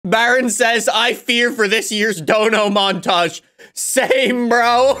Baron says, I fear for this year's dono montage. Same,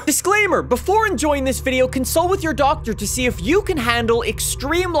 bro. Disclaimer, before enjoying this video, consult with your doctor to see if you can handle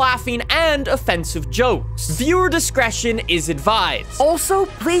extreme laughing and offensive jokes. Viewer discretion is advised. Also,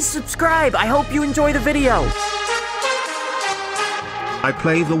 please subscribe. I hope you enjoy the video. I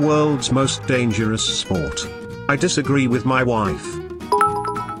play the world's most dangerous sport. I disagree with my wife.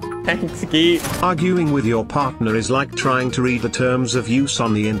 Thanks, Geet. Arguing with your partner is like trying to read the terms of use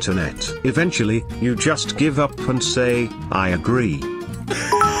on the internet. Eventually, you just give up and say, I agree.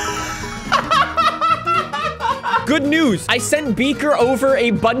 Good news, I sent Beaker over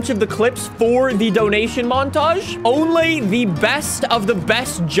a bunch of the clips for the donation montage. Only the best of the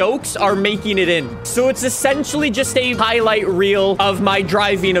best jokes are making it in. So it's essentially just a highlight reel of my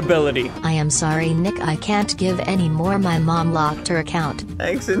driving ability. I am sorry, Nick, I can't give any more. My mom locked her account.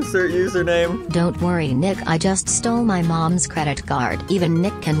 Thanks, insert username. Don't worry, Nick, I just stole my mom's credit card. Even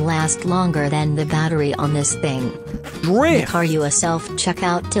Nick can last longer than the battery on this thing. Nick, are you a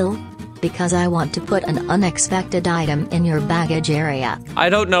self-checkout till? Because I want to put an unexpected item in your baggage area. I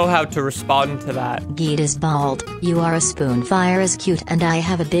don't know how to respond to that. Geet is bald, you are a spoon, fire is cute, and I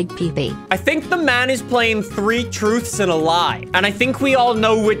have a big peepee. I think the man is playing 3 truths and a lie. And I think we all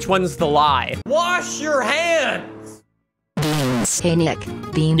know which one's the lie. Wash your hands! Hey Nick,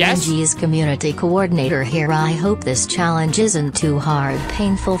 BeamNG's community coordinator here. I hope this challenge isn't too hard,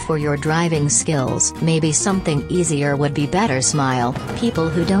 painful for your driving skills. Maybe something easier would be better. Smile. People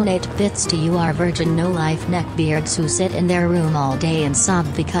who donate bits to you are virgin no-life neckbeards who sit in their room all day and sob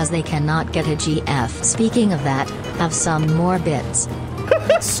because they cannot get a GF. Speaking of that, have some more bits.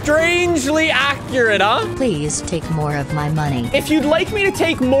 Strangely accurate, huh? Please take more of my money. If you'd like me to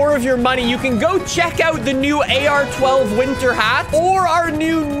take more of your money, you can go check out the new AR-12 winter hat or our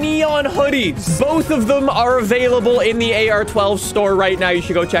new neon hoodies. Both of them are available in the AR-12 store right now. You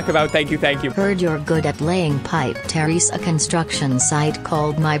should go check them out. Thank you, thank you. Heard you're good at laying pipe. Terry's a construction site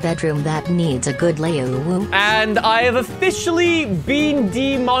called My Bedroom that needs a good layout. And I have officially been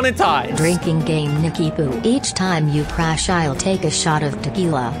demonetized. Drinking game Nicky Poo. Each time you crash, I'll take a shot of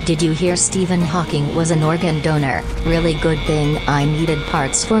tequila. Did you hear Stephen Hawking was an organ donor? Really good thing. I needed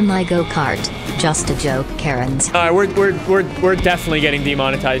parts for my go-kart. Just a joke, Karens. We're definitely getting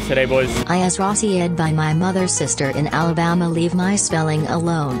demonetized today, boys. I as Rossi Ed by my mother's sister in Alabama. Leave my spelling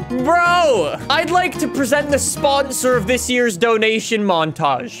alone. Bro, I'd like to present the sponsor of this year's donation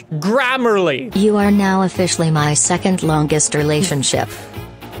montage, Grammarly. You are now officially my second longest relationship.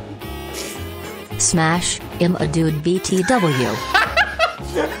 Smash, I'm a dude BTW.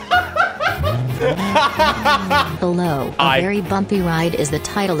 Below, a very bumpy ride is the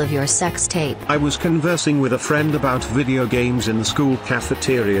title of your sex tape. I was conversing with a friend about video games in the school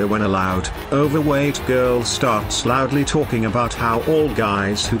cafeteria when a loud, overweight girl starts loudly talking about how all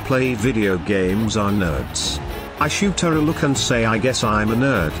guys who play video games are nerds. I shoot her a look and say, I guess I'm a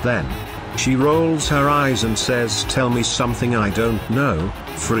nerd then. She rolls her eyes and says, tell me something I don't know,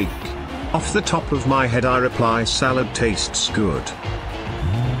 freak. Off the top of my head I reply, salad tastes good.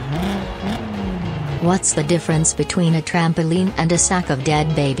 What's the difference between a trampoline and a sack of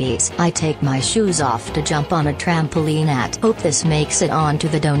dead babies? I take my shoes off to jump on a trampoline at. Hope this makes it onto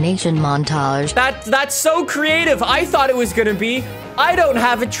the donation montage. That's so creative. I thought it was gonna be, I don't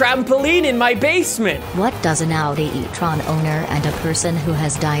have a trampoline in my basement. What does an Audi e-tron owner and a person who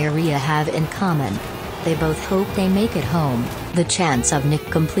has diarrhea have in common? They both hope they make it home. The chance of Nick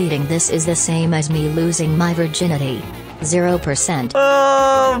completing this is the same as me losing my virginity. 0%.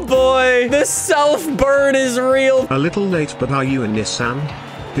 Oh boy, the self-burn is real. A little late, but are you a Nissan?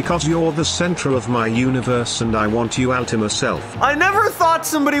 Because you're the center of my universe and I want you Altima self. I never thought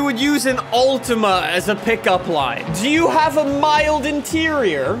somebody would use an Altima as a pickup line. Do you have a mild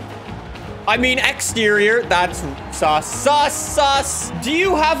interior? I mean exterior, that's sus. Do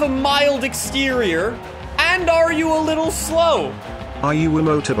you have a mild exterior? And are you a little slow? Are you a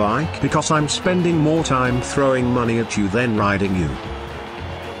motorbike? Because I'm spending more time throwing money at you than riding you.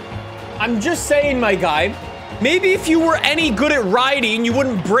 I'm just saying, my guy. Maybe if you were any good at riding, you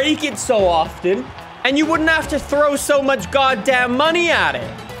wouldn't break it so often. And you wouldn't have to throw so much goddamn money at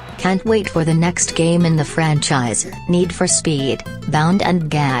it. Can't wait for the next game in the franchise. Need for Speed, Bound and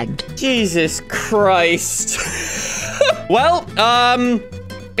Gagged. Jesus Christ. Well,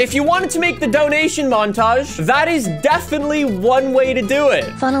 if you wanted to make the donation montage, that is definitely one way to do it.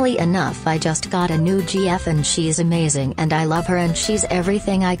 Funnily enough, I just got a new GF and she's amazing and I love her and she's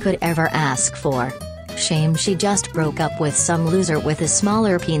everything I could ever ask for. Shame she just broke up with some loser with a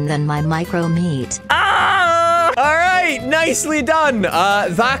smaller peen than my micro meat. Ah! Alright! right, nicely done.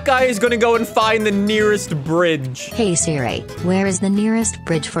 That guy is gonna go and find the nearest bridge. Hey Siri, where is the nearest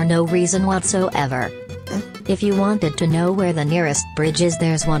bridge for no reason whatsoever? If you wanted to know where the nearest bridge is,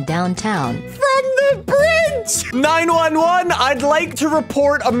 there's one downtown. From the bridge! 911, I'd like to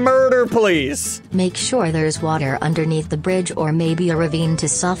report a murder, please. Make sure there's water underneath the bridge or maybe a ravine to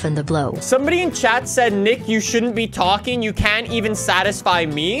soften the blow. Somebody in chat said, Nick, you shouldn't be talking. You can't even satisfy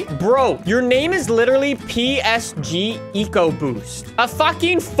me. Bro, your name is literally PSG EcoBoost. A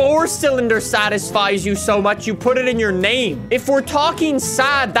fucking 4-cylinder satisfies you so much you put it in your name. If we're talking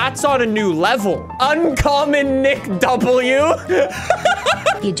sad, that's on a new level. Uncommon Nick W.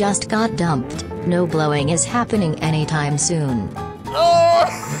 He just got dumped. No blowing is happening anytime soon. Get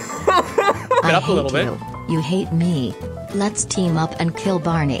up a little bit. You hate me. Let's team up and kill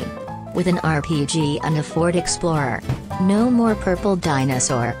Barney. With an RPG and a Ford Explorer. No more purple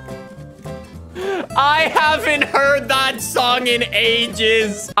dinosaur. I haven't heard that song in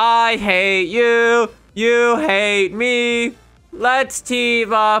ages. I hate you. You hate me. Let's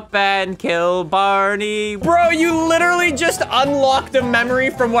team up and kill Barney. Bro, you literally just unlocked a memory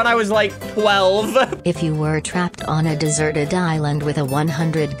from when I was like 12. If you were trapped on a deserted island with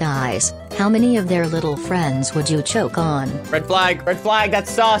 100 guys, how many of their little friends would you choke on? Red flag,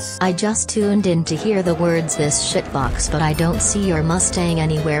 that's sus. I just tuned in to hear the words this shitbox, but I don't see your Mustang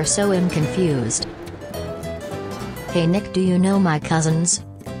anywhere, so I'm confused. Hey Nick, do you know my cousins?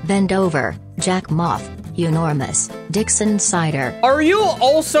 Bend Over, Jack Moth, Enormous, Dixon Cider. Are you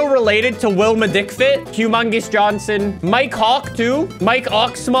also related to Wilma Dickfit, Humongous Johnson, Mike Hawk too? Mike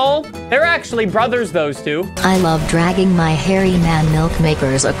Oxmall? They're actually brothers, those two. I love dragging my hairy man milk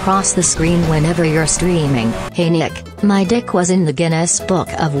makers across the screen whenever you're streaming. Hey Nick, my dick was in the Guinness Book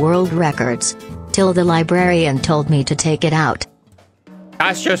of World Records. Till the librarian told me to take it out.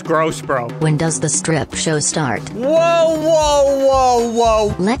 That's just gross, bro. When does the strip show start? Whoa, whoa, whoa,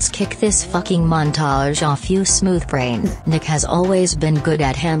 whoa. Let's kick this fucking montage off, you smooth brain. Nick has always been good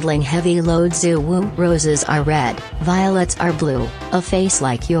at handling heavy loads. Woo, roses are red, violets are blue. A face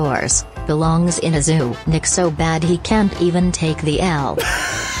like yours belongs in a zoo. Nick so bad he can't even take the L.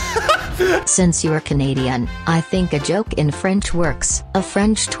 Since you're Canadian, I think a joke in French works. A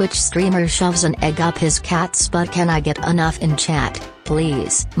French Twitch streamer shoves an egg up his cat's butt. Can I get enough in chat,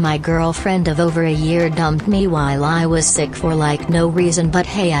 please? My girlfriend of over a year dumped me while I was sick for like no reason, but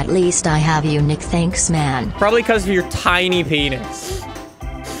hey, at least I have you, Nick. Thanks, man. Probably because of your tiny penis.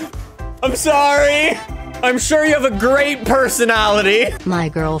 I'm sorry. I'm sure you have a great personality. My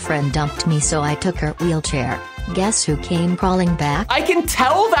girlfriend dumped me, so I took her wheelchair. Guess who came crawling back? I can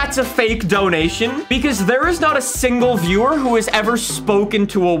tell that's a fake donation because there is not a single viewer who has ever spoken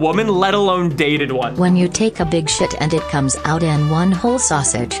to a woman, let alone dated one. When you take a big shit and it comes out in one whole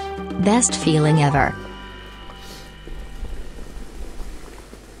sausage. Best feeling ever.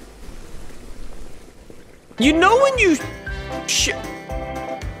 You know when you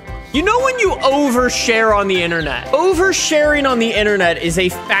overshare on the internet? Oversharing on the internet is a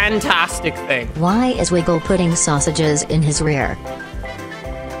fantastic thing. Why is Wiggle putting sausages in his rear?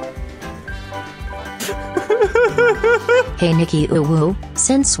 Hey Nikki Uwu,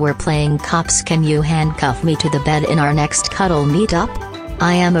 since we're playing cops, can you handcuff me to the bed in our next cuddle meetup?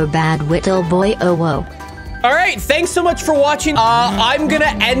 I am a bad little boy, oh whoa. All right, thanks so much for watching. I'm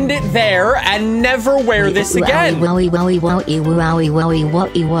gonna end it there and never wear this again. Wowie wowie wowie wowie wowie wowie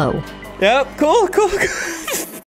wowie wowie. Yep, cool.